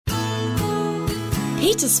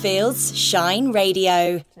Petersfield's Shine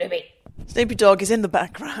Radio. Snoopy Dog is in the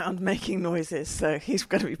background making noises, so he's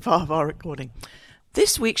going to be part of our recording.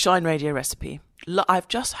 This week's Shine Radio recipe, I've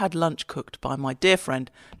just had lunch cooked by my dear friend,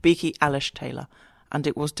 Beaky Alish Taylor, and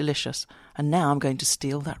it was delicious. And now I'm going to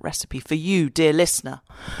steal that recipe for you, dear listener.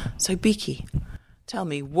 So, Beaky, tell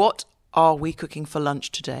me, what are we cooking for lunch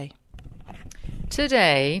today?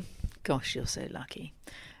 Today, gosh, you're so lucky.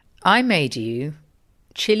 I made you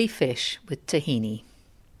chili fish with tahini,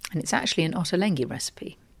 and it's actually an ottolenghi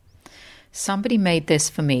recipe. Somebody made this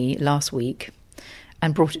for me last week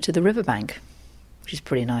and brought it to the riverbank, which is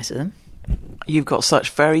pretty nice of them. You've got such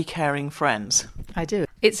very caring friends. I do.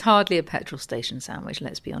 It's hardly a petrol station sandwich,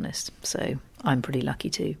 let's be honest, so I'm pretty lucky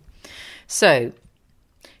too. So,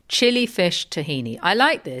 chili fish tahini. I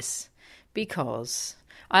like this because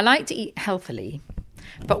I like to eat healthily,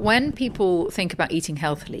 but when people think about eating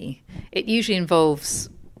healthily, it usually involves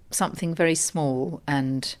something very small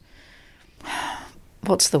and,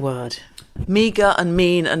 what's the word? Meagre and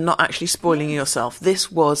mean and not actually spoiling yourself.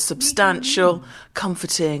 This was substantial,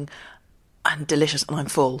 comforting and delicious, and I'm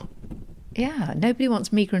full. Yeah, nobody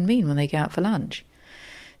wants meagre and mean when they go out for lunch.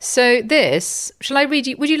 So this, shall I read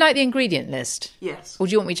you, would you like the ingredient list? Yes. Or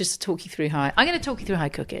do you want me just to talk you through I'm going to talk you through how I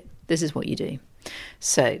cook it. This is what you do.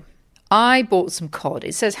 So, I bought some cod.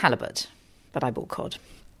 It says halibut, but I bought cod.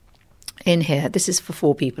 In here, this is for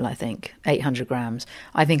 4 people, I think, 800 grams.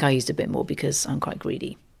 I think I used a bit more because I'm quite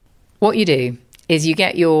greedy. What you do is you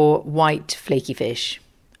get your white flaky fish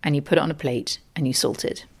and you put it on a plate and you salt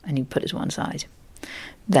it and you put it to one side.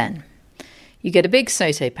 Then you get a big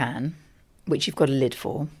saute pan, which you've got a lid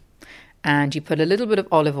for, and you put a little bit of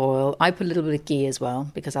olive oil. I put a little bit of ghee as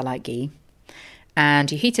well because I like ghee.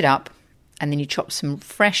 And you heat it up and then you chop some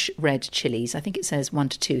fresh red chilies. I think it says 1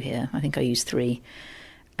 to 2 here. I think I used 3.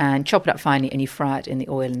 And chop it up finely and you fry it in the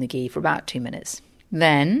oil and the ghee for about 2 minutes.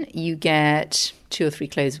 Then you get 2 or 3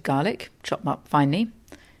 cloves of garlic, chop them up finely.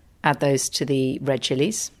 Add those to the red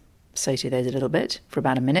chilies, saute those a little bit for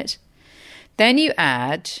about a minute. Then you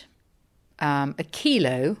add a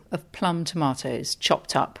kilo of plum tomatoes,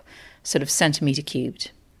 chopped up, sort of centimetre cubed.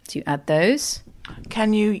 So you add those.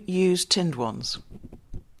 Can you use tinned ones?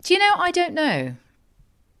 Do you know, I don't know.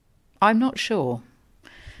 I'm not sure.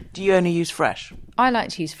 Do you only use fresh? I like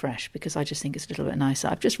to use fresh because I just think it's a little bit nicer.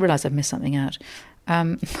 I've just realised I've missed something out.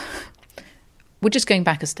 We're just going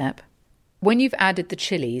back a step. When you've added the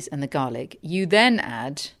chilies and the garlic, you then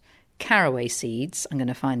add caraway seeds. I'm going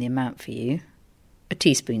to find the amount for you. A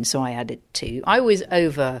teaspoon, so I added 2. I always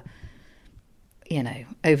overdo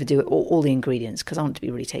it, all the ingredients, because I want it to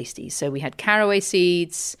be really tasty. So we had caraway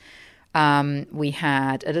seeds. We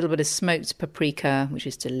had a little bit of smoked paprika, which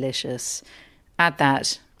is delicious. Add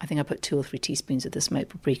that. I think I put 2 or 3 teaspoons of the smoked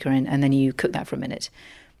paprika in, and then you cook that for a minute.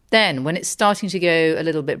 Then, when it's starting to go a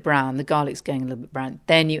little bit brown, the garlic's going a little bit brown,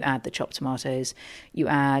 then you add the chopped tomatoes. You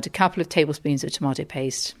add a couple of tablespoons of tomato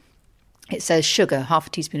paste. It says sugar, half a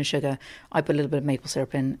teaspoon of sugar. I put a little bit of maple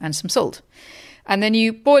syrup in and some salt. And then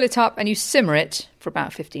you boil it up and you simmer it for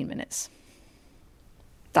about 15 minutes.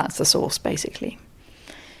 That's the sauce, basically.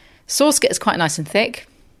 Sauce gets quite nice and thick.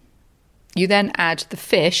 You then add the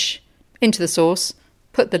fish into the sauce,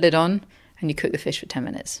 put the lid on, and you cook the fish for 10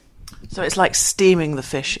 minutes. So it's like steaming the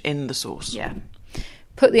fish in the sauce? Yeah.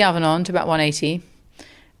 Put the oven on to about 180,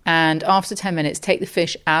 and after 10 minutes, take the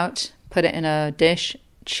fish out, put it in a dish,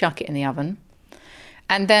 chuck it in the oven.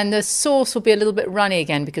 And then the sauce will be a little bit runny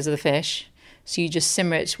again because of the fish, so you just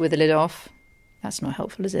simmer it with the lid off. That's not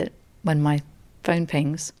helpful, is it, when my phone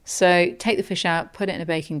pings? So take the fish out, put it in a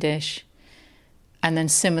baking dish, and then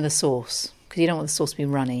simmer the sauce, because you don't want the sauce to be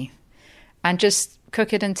runny. And just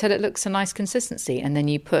cook it until it looks a nice consistency. And then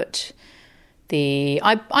you put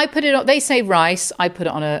I put it on, they say rice, I put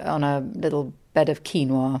it on a little bed of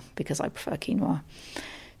quinoa because I prefer quinoa.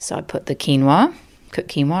 So I put the quinoa, cooked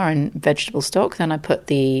quinoa and vegetable stock. Then I put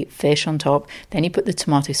the fish on top. Then you put the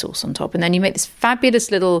tomato sauce on top. And then you make this fabulous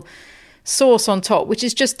little sauce on top, which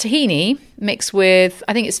is just tahini mixed with,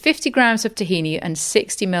 I think it's 50 grams of tahini and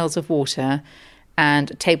 60 mils of water and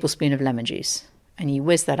a tablespoon of lemon juice. And you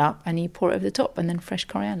whiz that up and you pour it over the top, and then fresh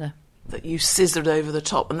coriander. That you scissored over the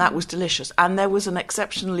top, and that was delicious. And there was an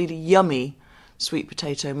exceptionally yummy sweet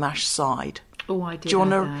potato mash side. Oh, I did. Do you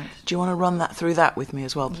want to run that through that with me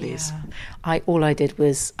as well, please? Yeah. All I did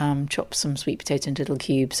was chop some sweet potato into little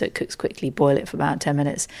cubes so it cooks quickly, boil it for about 10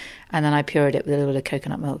 minutes, and then I pureed it with a little bit of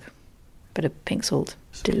coconut milk, a bit of pink salt.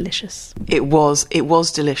 Delicious. It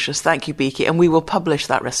was delicious. Thank you, Beaky. And we will publish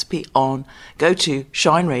that recipe go to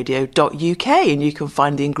shineradio.uk and you can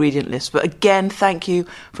find the ingredient list. But again, thank you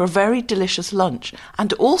for a very delicious lunch.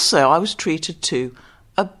 And also, I was treated to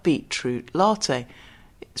a beetroot latte.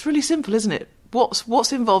 It's really simple, isn't it?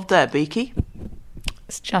 What's involved there, Beaky?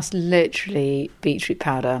 It's just literally beetroot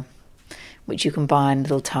powder, which you can buy in a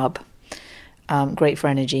little tub. Great for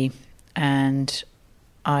energy. And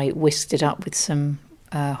I whisked it up with some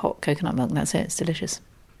hot coconut milk, and that's it. It's delicious.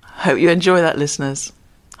 Hope you enjoy that, listeners.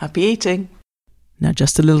 Happy eating. Now,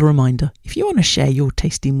 just a little reminder, if you want to share your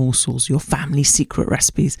tasty morsels, your family's secret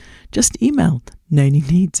recipes, just email Noni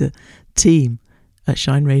Needs It,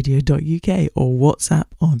 team@shineradio.uk or WhatsApp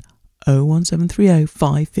on 01730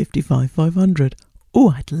 555 500.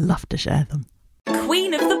 Oh, I'd love to share them.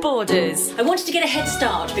 Queen of the Borders. I wanted to get a head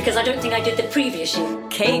start because I don't think I did the previous year.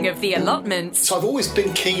 King of the Allotments. So I've always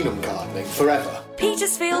been keen on gardening, forever.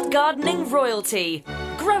 Petersfield Gardening Royalty.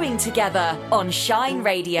 Growing together on Shine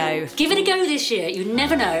Radio. Give it a go this year, you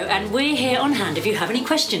never know, and we're here on hand if you have any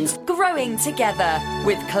questions. Growing Together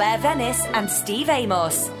with Claire Venice and Steve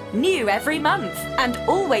Amos. New every month and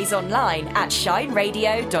always online at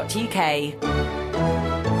shineradio.uk.